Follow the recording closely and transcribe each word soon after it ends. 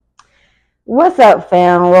What's up,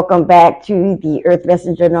 fam? Welcome back to the Earth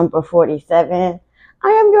Messenger number 47. I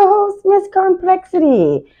am your host, Miss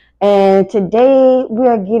Complexity, and today we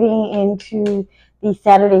are getting into the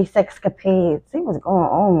Saturday Sexcapades. See what's going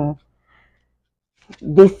on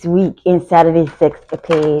this week in Saturday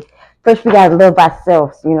Sexcapades. First, we gotta love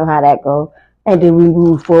ourselves. You know how that goes, and then we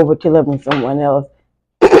move forward to loving someone else.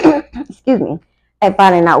 Excuse me, and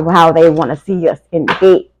finding out how they want to see us in the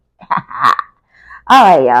date. All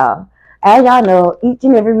right, y'all. As y'all know, each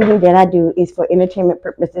and every reading that I do is for entertainment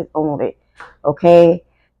purposes only. Okay?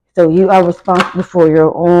 So you are responsible for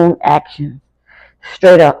your own actions.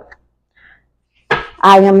 Straight up.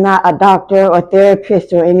 I am not a doctor or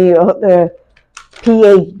therapist or any other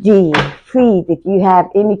PhD. Please, if you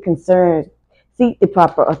have any concerns, seek the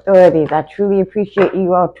proper authorities. I truly appreciate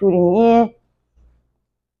you all tuning in.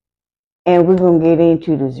 And we're going to get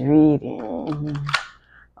into this reading.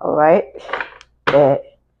 All right? That.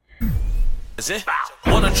 Is it?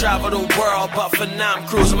 Wanna travel the world, but for now I'm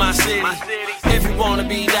cruising my city. If you wanna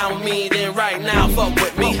be down with me, then right now fuck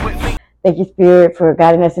with me. Thank you, Spirit, for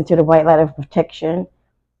guiding us into the white light of protection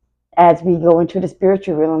as we go into the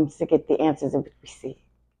spiritual realms to get the answers that we see.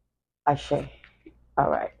 Ashe.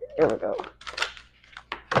 All right, here we go.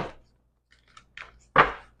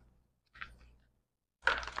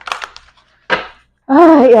 All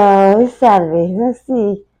right, y'all. It's Saturday. Let's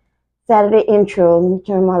see. Saturday intro. Let me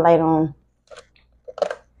turn my light on.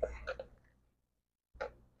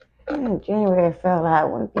 January felt like I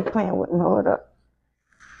wouldn't be playing with me. Hold up.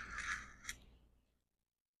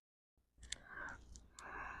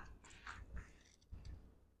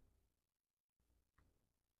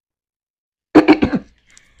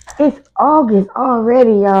 It's August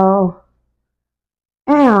already, y'all.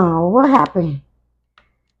 Damn, what happened?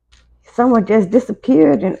 Someone just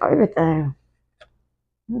disappeared and everything.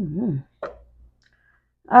 Mm-hmm.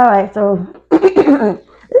 All right, so let's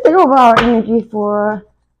take overall energy for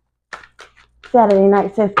Saturday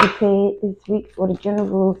night Sexcapade this week for the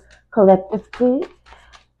general collective, please.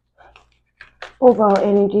 Overall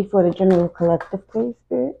energy for the general collective, please,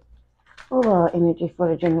 Spirit. Overall energy for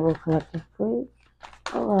the general collective, please.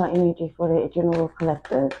 Overall energy for the general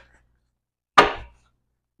collective.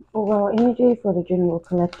 Overall energy for the general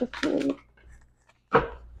collective, please.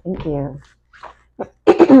 Thank you.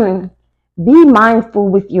 Be mindful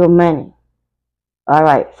with your money. All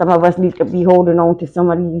right, some of us need to be holding on to some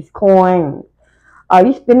of these coins. Are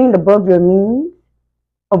you spending above your means?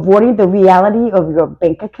 Avoiding the reality of your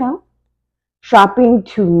bank account? Shopping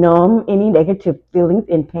to numb any negative feelings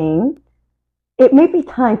and pain? It may be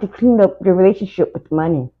time to clean up your relationship with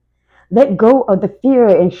money. Let go of the fear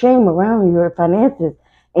and shame around your finances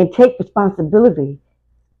and take responsibility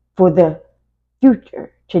for the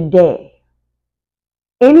future today.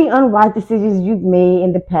 Any unwise decisions you've made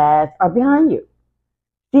in the past are behind you.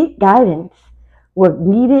 Seek guidance where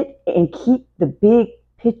needed and keep the big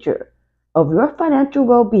picture of your financial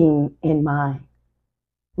well-being in mind.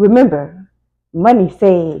 Remember, money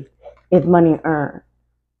saved is money earned.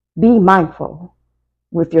 Be mindful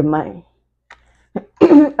with your money.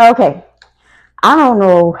 Okay, I don't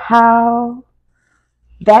know how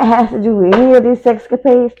that has to do with any of this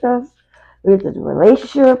sexcapade stuff. Is it a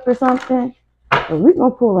relationship or something? But we're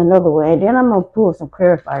going to pull another one, and then I'm going to pull some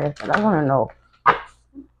clarifiers, but I want to know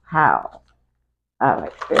how. All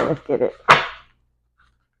right, Spirit, let's get it.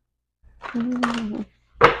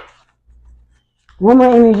 One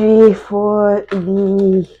more energy for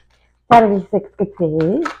the Saturday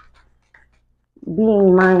Sexcapade.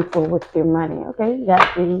 Being mindful with your money. Okay,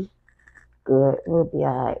 that's pretty good. We'll be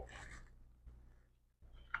all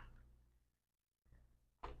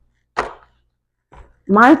right.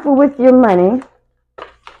 Mindful with your money.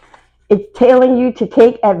 It's telling you to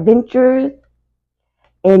take adventures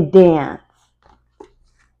and dance.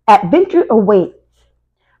 Adventure awaits.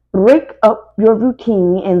 Break up your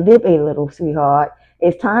routine and live a little, sweetheart.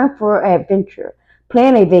 It's time for adventure.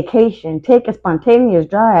 Plan a vacation. Take a spontaneous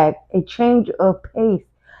drive. A change of pace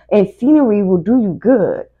and scenery will do you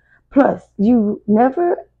good. Plus, you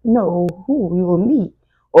never know who you will meet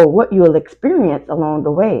or what you will experience along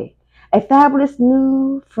the way. A fabulous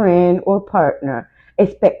new friend or partner.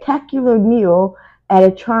 A spectacular meal at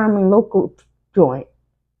a charming local joint.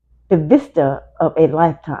 The vista of a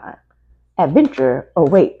lifetime. Adventure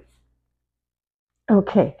awaits.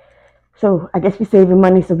 Okay, so I guess we're saving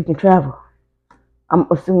money so we can travel. I'm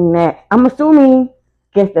assuming that.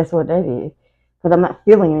 Guess that's what that is. Because I'm not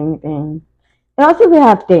feeling anything. And also we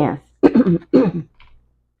have dance.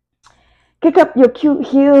 Kick up your cute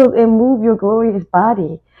heels and move your glorious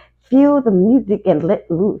body. Feel the music and let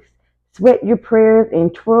loose. Sweat your prayers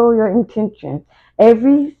and twirl your intentions.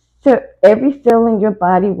 Every So every cell in your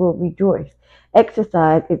body will rejoice.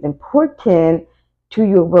 Exercise is important to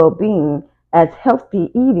your well-being as healthy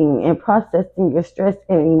eating and processing your stress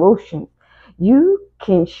and emotions. You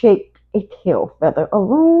can shake a tail feather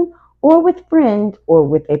alone or with friends or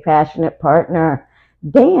with a passionate partner.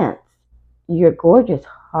 Dance your gorgeous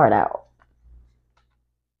heart out.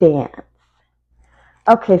 Dance.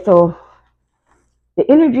 Okay, so the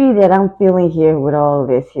energy that I'm feeling here with all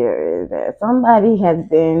this here is that somebody has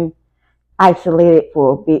been isolated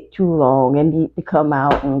for a bit too long and need to come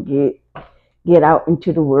out and get out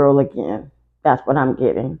into the world again. That's what I'm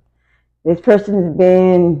getting. This person has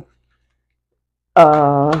been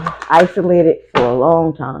isolated for a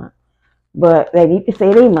long time, but they need to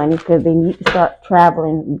save their money because they need to start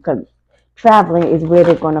traveling because traveling is where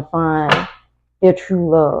they're gonna find their true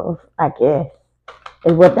love. I guess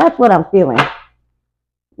that's what I'm feeling.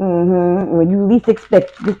 When you least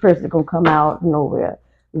expect this person gonna come out of nowhere.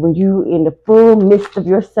 When you in the full midst of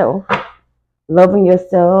yourself, loving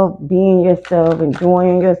yourself, being yourself,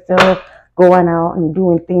 enjoying yourself, going out and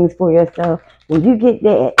doing things for yourself. When you get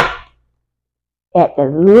that, at the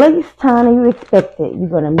least time you expect it, you're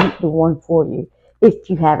gonna meet the one for you if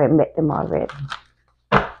you haven't met them already.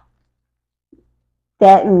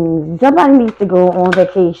 That means somebody needs to go on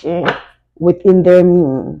vacation within their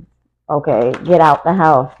means. Okay, get out the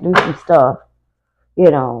house, do some stuff,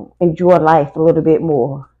 enjoy life a little bit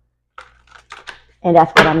more. And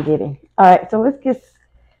that's what I'm getting. All right, so let's just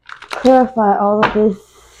clarify all of this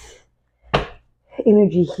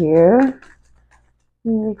energy here.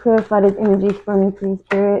 Can you clarify this energy for me, please,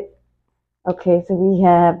 Spirit? Okay, so we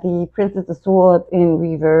have the Princess of Swords in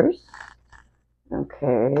reverse.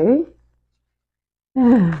 Okay.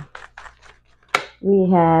 We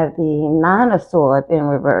have the Nine of Swords in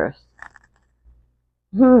reverse.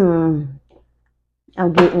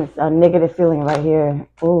 I'm getting a negative feeling right here.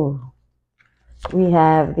 Oh. We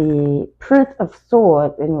have the Prince of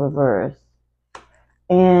Swords in reverse.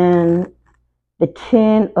 And the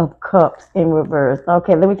Ten of Cups in reverse.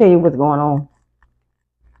 Okay, let me tell you what's going on.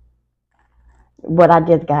 What I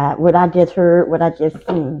just got, what I just heard, what I just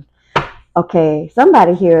seen. Okay,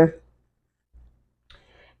 somebody here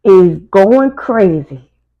is going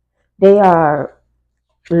crazy. They are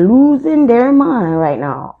losing their mind right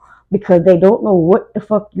now because they don't know what the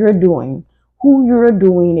fuck you're doing, who you're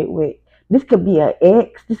doing it with. This could be an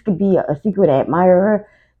ex, this could be a secret admirer,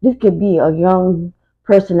 this could be a young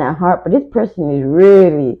person at heart, but this person is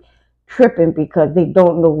really tripping because they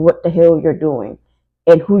don't know what the hell you're doing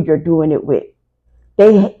and who you're doing it with.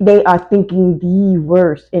 They are thinking the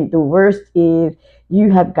worst, and the worst is you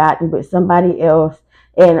have gotten with somebody else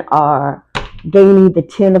and are gaining the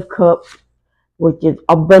Ten of Cups, which is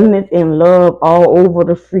abundance and love all over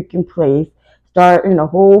the freaking place, starting a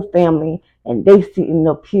whole family, and they sitting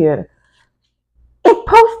up here. It's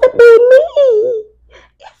supposed to be me.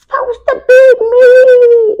 It's supposed to be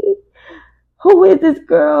me. Who is this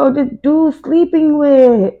girl, this dude sleeping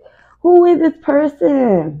with? Who is this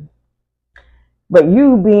person? But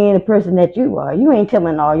you being the person that you are, you ain't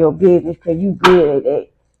telling all your business because you good at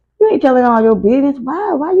it. You ain't telling all your business.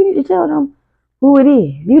 Why? Why you need to tell them who it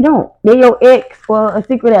is? You don't. They're your ex or a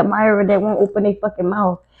secret admirer that won't open their fucking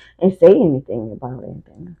mouth and say anything about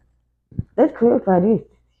anything. Let's clarify this.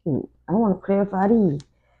 Shoot, I want to clarify these.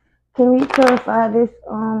 Can we clarify this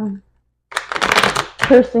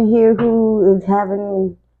person here who is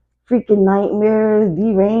having freaking nightmares,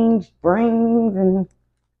 deranged brains, and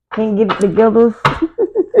can't get it together?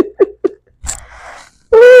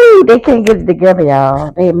 Ooh, they can't get it together,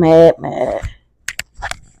 y'all. They mad.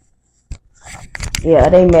 Yeah,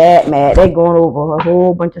 they mad. They going over a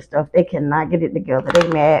whole bunch of stuff. They cannot get it together. They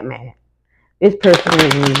mad. This person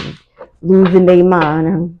is losing their mind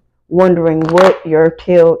and wondering what your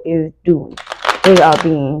tail is doing. They are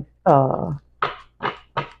being,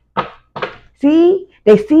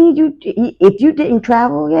 they seen you. If you didn't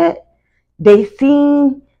travel yet, they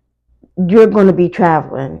seen you're going to be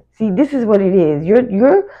traveling. See, this is what it is. You're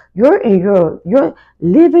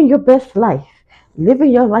living your best life,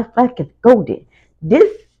 living your life like it's golden.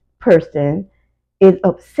 This person is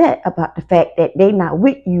upset about the fact that they not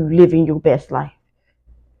with you living your best life.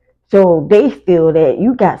 So they feel that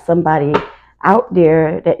you got somebody out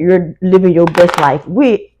there that you're living your best life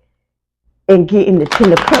with and getting the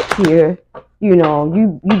Ten of Cups here.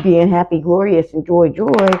 You being happy, glorious, and joy,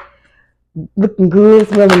 looking good,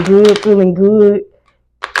 smelling good, feeling good,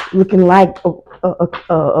 looking like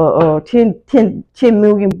 10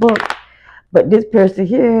 million bucks. But this person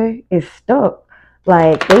here is stuck.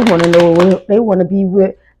 Like they want to know where they want to be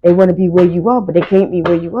where you are, but they can't be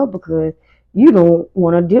where you are because you don't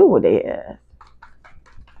want to deal with it.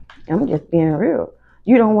 I'm just being real.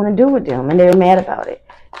 You don't want to deal with them, and they're mad about it.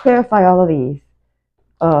 Clarify all of these.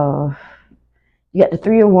 You got the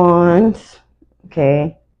Three of Wands.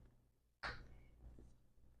 Okay.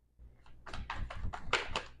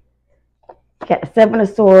 You got the Seven of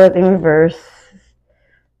Swords in reverse.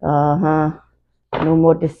 No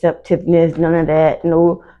more deceptiveness, none of that.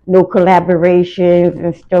 No collaborations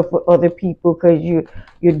and stuff with other people because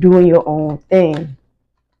you're doing your own thing.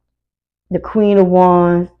 The Queen of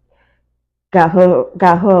Wands got her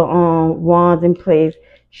wands in place.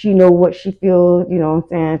 She know what she feels, you know what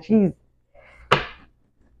I'm saying? She's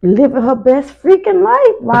living her best freaking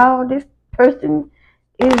life while this person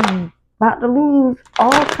is about to lose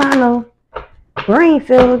all kind of brain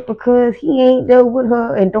cells because he ain't there with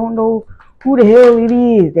her and don't know who the hell it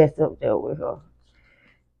is that's up there with her.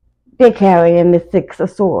 They're carrying the Six of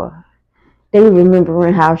Swords. They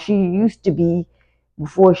remembering how she used to be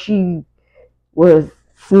before she was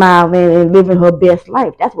smiling and living her best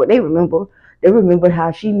life. That's what they remember. They remember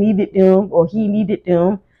how she needed them or he needed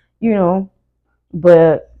them, you know.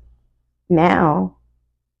 But now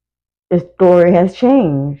the story has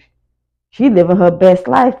changed. She living her best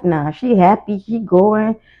life now. She happy, she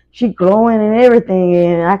going, she glowing and everything,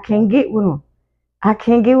 and I can't get with them. I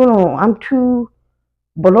can't get with them. I'm too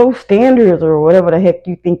below standards or whatever the heck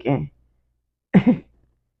you thinking.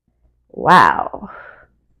 Wow.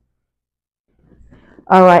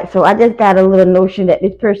 All right, so I just got a little notion that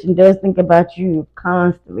this person does think about you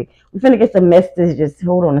constantly. We're gonna get some messages.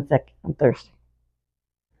 Hold on a second. I'm thirsty.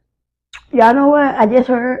 Y'all know what? I just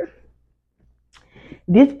heard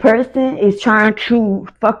this person is trying to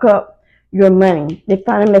fuck up your money. They're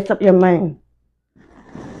trying to mess up your money.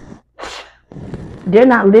 They're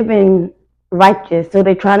not living righteous, so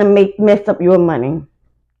they're trying to mess up your money.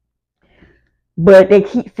 But they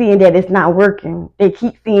keep seeing that it's not working. They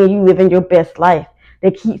keep seeing you living your best life. They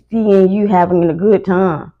keep seeing you having a good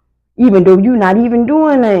time, even though you're not even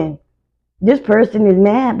doing that. This person is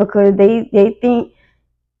mad because they think,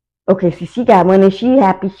 okay, see, she got money, she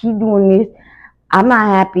happy, she doing this. I'm not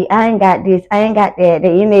happy. I ain't got this. I ain't got that.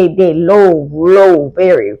 They low,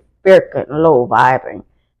 very, very low vibing.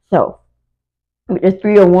 So with the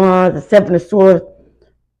Three of Wands, the Seven of Swords,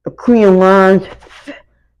 the Queen of Wands,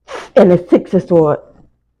 and the Six of Swords.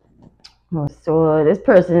 So this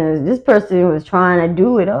person was trying to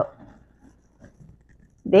do it up.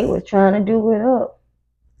 They was trying to do it up.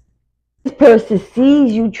 This person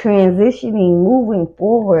sees you transitioning, moving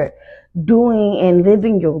forward, doing and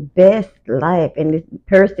living your best life, and this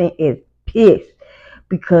person is pissed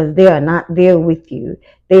because they are not there with you.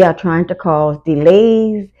 They are trying to cause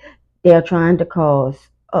delays. They are trying to cause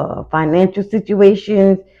financial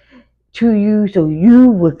situations to you so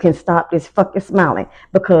you can stop this fucking smiling.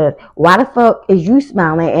 Because why the fuck is you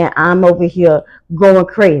smiling and I'm over here going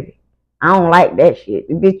crazy? I don't like that shit.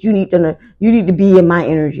 Bitch, you need to be in my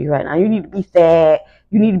energy right now. You need to be sad.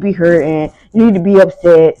 You need to be hurting. You need to be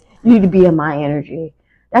upset. You need to be in my energy.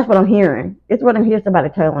 That's what I'm hearing. It's what I'm hearing somebody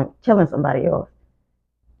telling somebody else.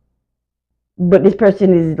 But this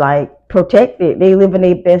person is like protected. They living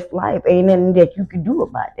their best life. Ain't nothing that you can do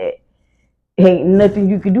about that. Ain't nothing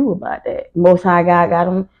you can do about that. Most High God got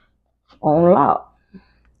them on lock.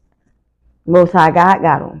 Most High God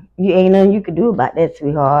got them. You ain't nothing you can do about that,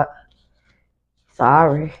 sweetheart.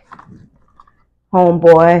 Sorry.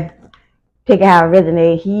 Homeboy. Take it how it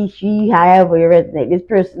resonate. He, she, however it resonate. This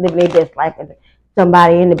person living their best life and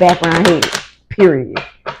somebody in the background hating. Period.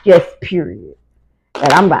 Just period.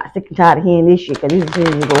 And I'm about sick and tired of hearing this shit because this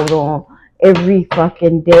shit goes on every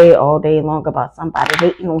fucking day, all day long about somebody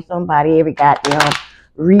hating on somebody every goddamn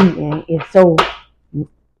reason. It's so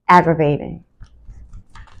aggravating.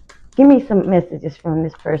 Give me some messages from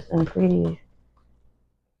this person, please.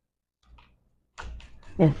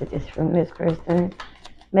 Messages from this person.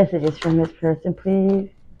 Messages from this person, please.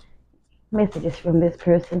 Messages from this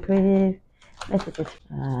person, please. Messages.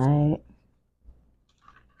 Alright.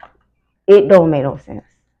 It don't make no sense.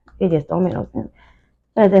 It just don't make no sense.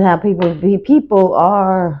 That's how people be. People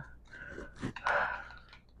are.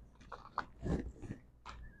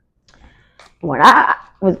 When I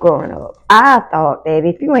was growing up, I thought that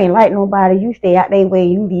if you ain't like nobody, you stay out their way,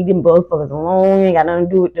 you leave them motherfuckers alone, you ain't got nothing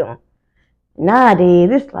to do with them. Nowadays,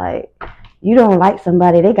 it's like, you don't like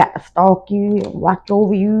somebody, they got to stalk you and watch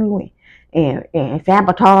over you and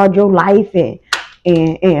sabotage your life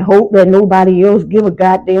and hope that nobody else give a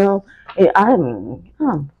goddamn. I mean,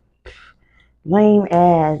 lame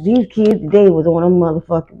ass. These kids today was on them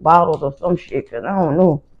motherfucking bottles or some shit, cause I don't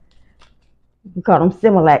know. We call them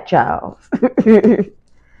Similac child.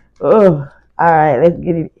 Ugh. Alright, let's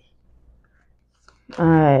get it.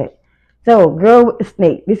 Alright. So, girl with the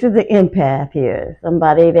snake. This is an empath here.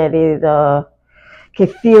 Somebody that is can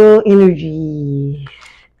feel energy,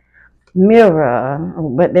 mirror,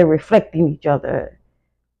 but they're reflecting each other.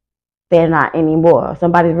 They're not anymore.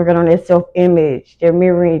 Somebody's working on their self-image. They're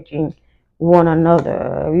mirroring one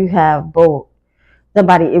another. You have both.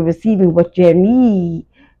 Somebody is receiving what you need,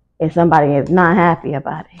 and somebody is not happy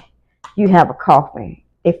about it. You have a coffin.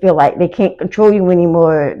 They feel like they can't control you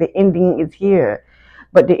anymore. The ending is here,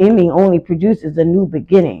 but the ending only produces a new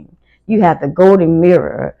beginning. You have the golden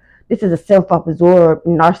mirror. This is a self-absorbed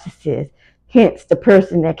narcissist, hence the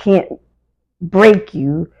person that can't break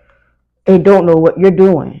you and don't know what you're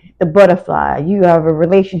doing. The butterfly. You have a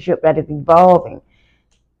relationship that is evolving.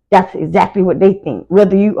 That's exactly what they think.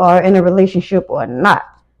 Whether you are in a relationship or not,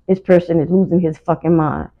 this person is losing his fucking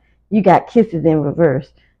mind. You got kisses in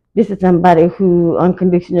reverse. This is somebody who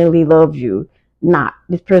unconditionally loves you. Not.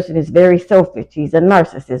 This person is very selfish. He's a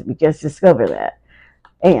narcissist. We just discovered that.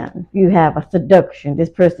 And you have a seduction. This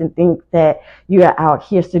person thinks that you are out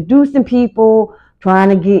here seducing people, trying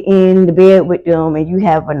to get in the bed with them, and you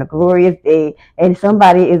have a glorious day, and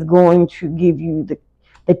somebody is going to give you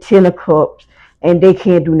the 10 of cups, and they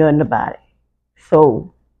can't do nothing about it.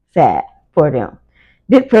 So sad for them.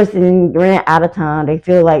 This person ran out of time. They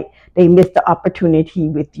feel like they missed the opportunity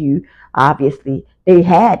with you. Obviously, they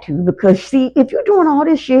had to, because see, if you're doing all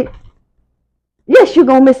this shit, yes, you're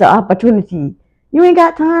gonna miss an opportunity. You ain't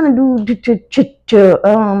got time to do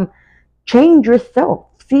to change yourself.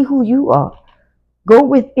 See who you are. Go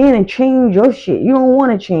within and change your shit. You don't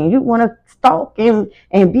want to change. You want to stalk and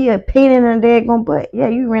be a pain in the daggone butt. Yeah,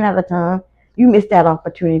 you ran out of time. You missed that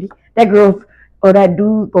opportunity. That girl or that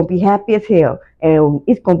dude gonna be happy as hell, and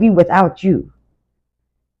it's gonna be without you.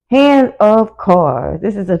 Hand of cards.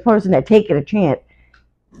 This is a person that taking a chance,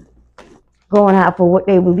 going out for what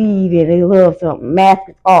they believe in. They love something. Mask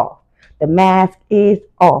is off. The mask is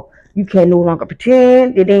off. You can no longer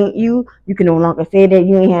pretend it ain't you. You can no longer say that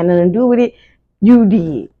you ain't had nothing to do with it. You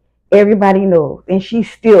did. Everybody knows. And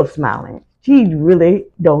she's still smiling. She really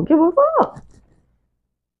don't give a fuck.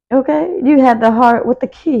 Okay? You had the heart with the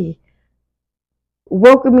key.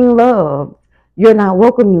 Welcoming love. You're not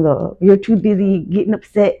welcoming love. You're too busy getting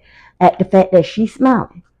upset at the fact that she's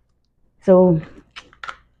smiling. So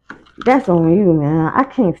that's on you, man. I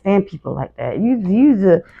can't stand people like that. You's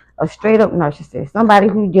a straight up narcissist. Somebody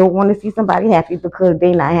who don't want to see somebody happy because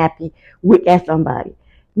they not happy with that somebody.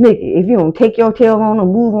 Nigga, if you don't take your tail on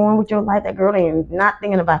and move on with your life, that girl ain't not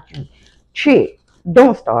thinking about you. Shit,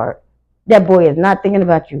 don't start. That boy is not thinking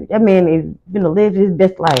about you. That man is gonna live his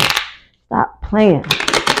best life. Stop playing.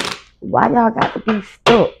 Why y'all got to be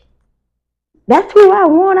stuck? That's who I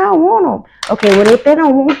want. I want them. Okay, well, if they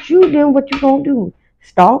don't want you, then what you gonna do?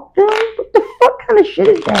 Stalk them? What the fuck kind of shit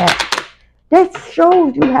is that? That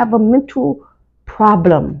shows you have a mental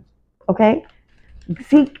problem. Okay?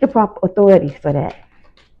 Seek the proper authorities for that.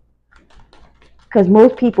 Because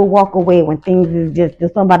most people walk away when things is just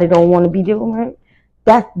that somebody don't want to be dealing with.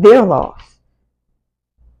 That's their loss.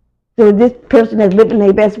 So this person that's living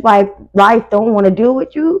their best life don't want to deal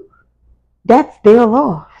with you. That's their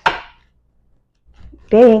loss.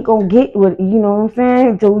 They ain't gonna get what you know what I'm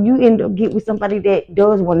saying. So you end up get with somebody that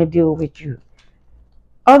does want to deal with you.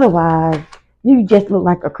 Otherwise, you just look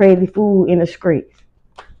like a crazy fool in the streets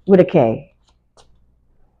with a K.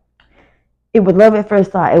 It was love at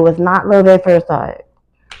first sight. It was not love at first sight.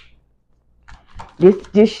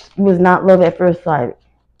 This was not love at first sight.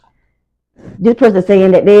 This person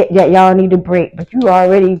saying that y'all need to break, but you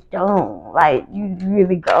already gone. Like you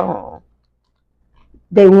really gone.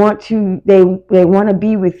 They want to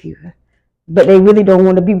be with you, but they really don't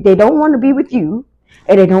want to be. They don't want to be with you,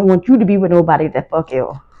 and they don't want you to be with nobody that fuck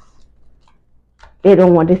else. They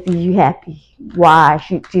don't want to see you happy. Why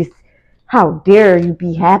should just? How dare you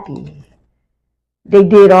be happy? They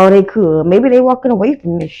did all they could. Maybe they walking away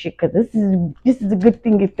from this shit because this is a good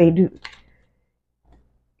thing if they do.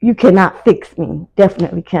 You cannot fix me.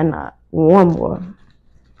 Definitely cannot. One more.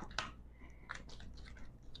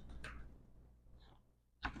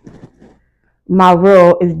 My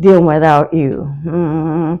world is dim without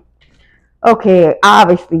you. Okay,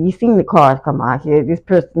 obviously you seen the cards come out here. This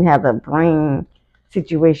person has a brain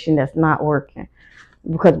situation that's not working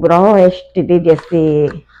because with all that shit they just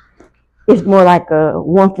said, it's more like a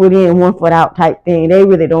 1 foot in, 1 foot out type thing. They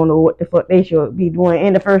really don't know what the fuck they should be doing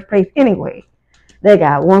in the first place anyway. They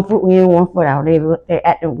got 1 foot in, 1 foot out. They're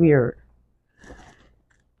acting weird.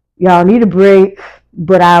 Y'all need a break,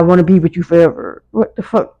 but I want to be with you forever. What the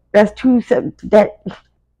fuck? That's too. That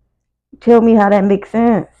tell me how that makes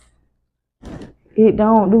sense. It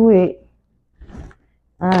don't do it.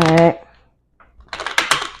 All right.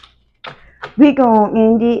 We gonna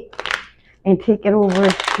end it and take it over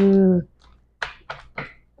to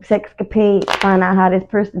Sexcapades. Find out how this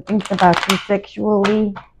person thinks about you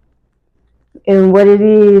sexually and what it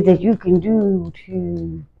is that you can do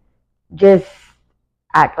to just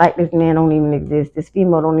act like this man don't even exist. This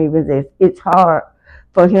female don't even exist. It's hard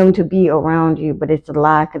for him to be around you, but it's a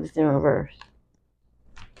lie because it's in reverse.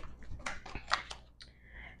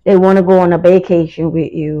 They want to go on a vacation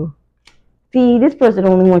with you. See, this person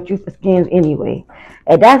only wants you for skins anyway.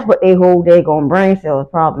 And that's what they whole daggone brain cells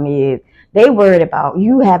problem is. They worried about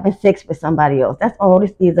you having sex with somebody else. That's all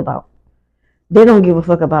this is about. They don't give a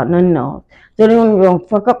fuck about nothing else. So they don't even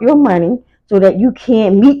fuck up your money so that you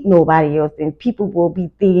can't meet nobody else. And people will be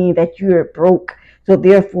thinking that you're broke. So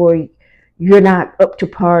therefore, you're not up to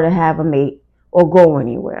par to have a mate or go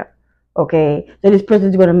anywhere. Okay? So this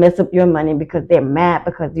person's going to mess up your money because they're mad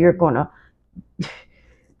because you're going to,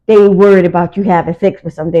 they worried about you having sex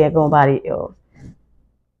with some somebody else.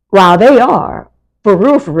 While they are, for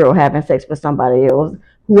real, having sex with somebody else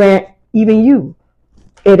who ain't even you.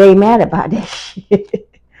 It ain't mad about that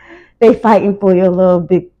shit. They fighting for your little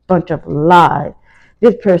big bunch of lies.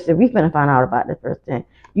 This person, we finna find out about this person.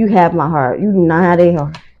 You have my heart. You do not have their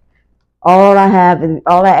heart. All I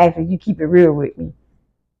ask is you keep it real with me.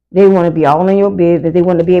 They want to be all in your business. They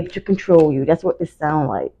want to be able to control you. That's what this sound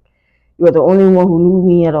like. You're the only one who knew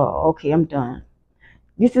me at all. Okay, I'm done.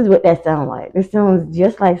 This is what that sounds like. This sounds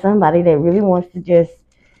just like somebody that really wants to just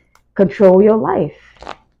control your life,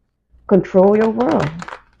 control your world.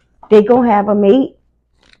 They gonna have a mate.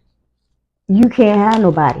 You can't have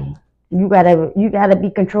nobody. You gotta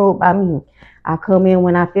be controlled by me. I come in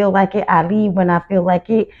when I feel like it. I leave when I feel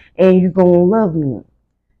like it, and you gonna love me.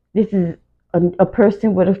 This is a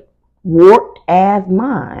person with a warped ass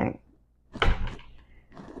mind.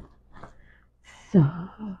 So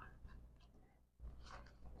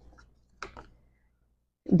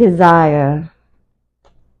desire,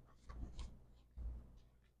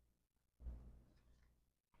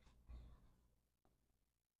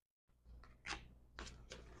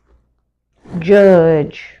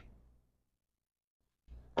 judge,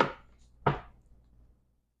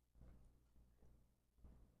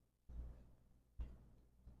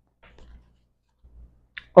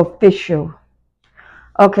 official.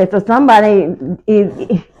 Okay, so somebody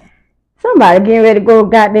getting ready to go to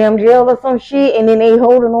goddamn jail or some shit, and then they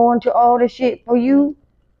holding on to all this shit for you.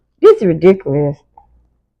 This is ridiculous.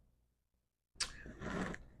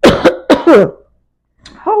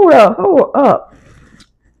 Hold up.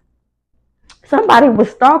 Somebody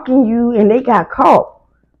was stalking you and they got caught.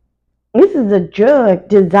 This is a judge,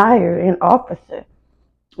 desire, and officer.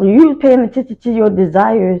 You was paying attention to your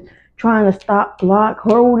desires, trying to stop, block,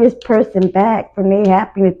 hold this person back from their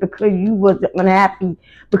happiness because you wasn't unhappy,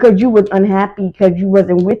 because you was unhappy because you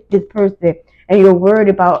wasn't with this person and you're worried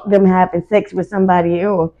about them having sex with somebody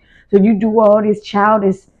else. So you do all this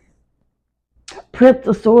childish Prince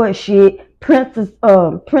of Swords shit, Prince of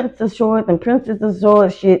Swords and Princess of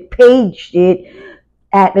Swords shit, page shit,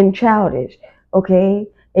 acting childish, okay?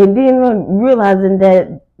 And then realizing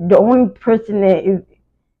that the only person that is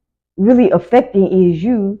really affecting is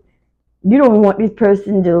you. You don't want this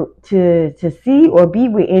person to see or be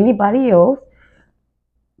with anybody else,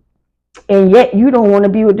 and yet you don't want to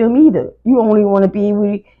be with them either. You only want to be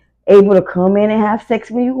able to come in and have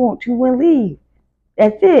sex when you want to and leave.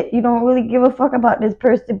 That's it. You don't really give a fuck about this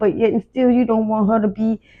person, but yet and still you don't want her to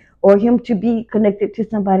be or him to be connected to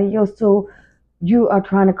somebody else. So you are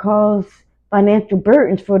trying to cause financial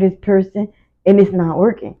burdens for this person, and it's not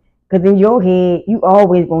working. Because in your head, you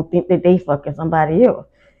always gonna think that they fucking somebody else.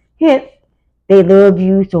 Hence, they love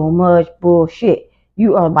you so much. Bullshit.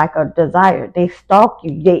 You are like a desire. They stalk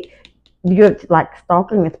you. You're like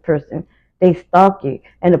stalking this person. They stalk you,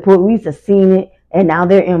 and the police have seen it, and now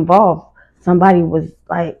they're involved. Somebody was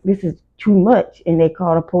like, "This is too much," and they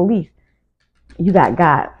called the police. You got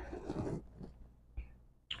God.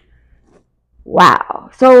 Wow.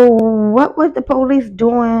 So what was the police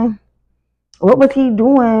doing? What was he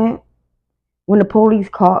doing when the police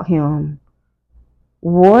caught him?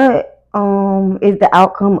 What is the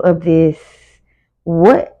outcome of this?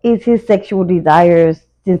 What is his sexual desires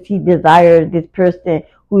since he desires this person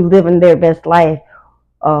who's living their best life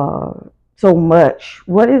uh so much?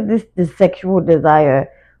 What is this sexual desire?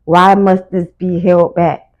 Why must this be held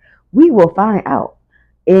back? We will find out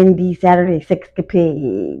in the Saturday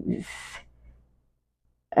Sexcapades.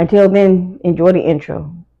 Until then, enjoy the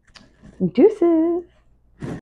intro. Deuces.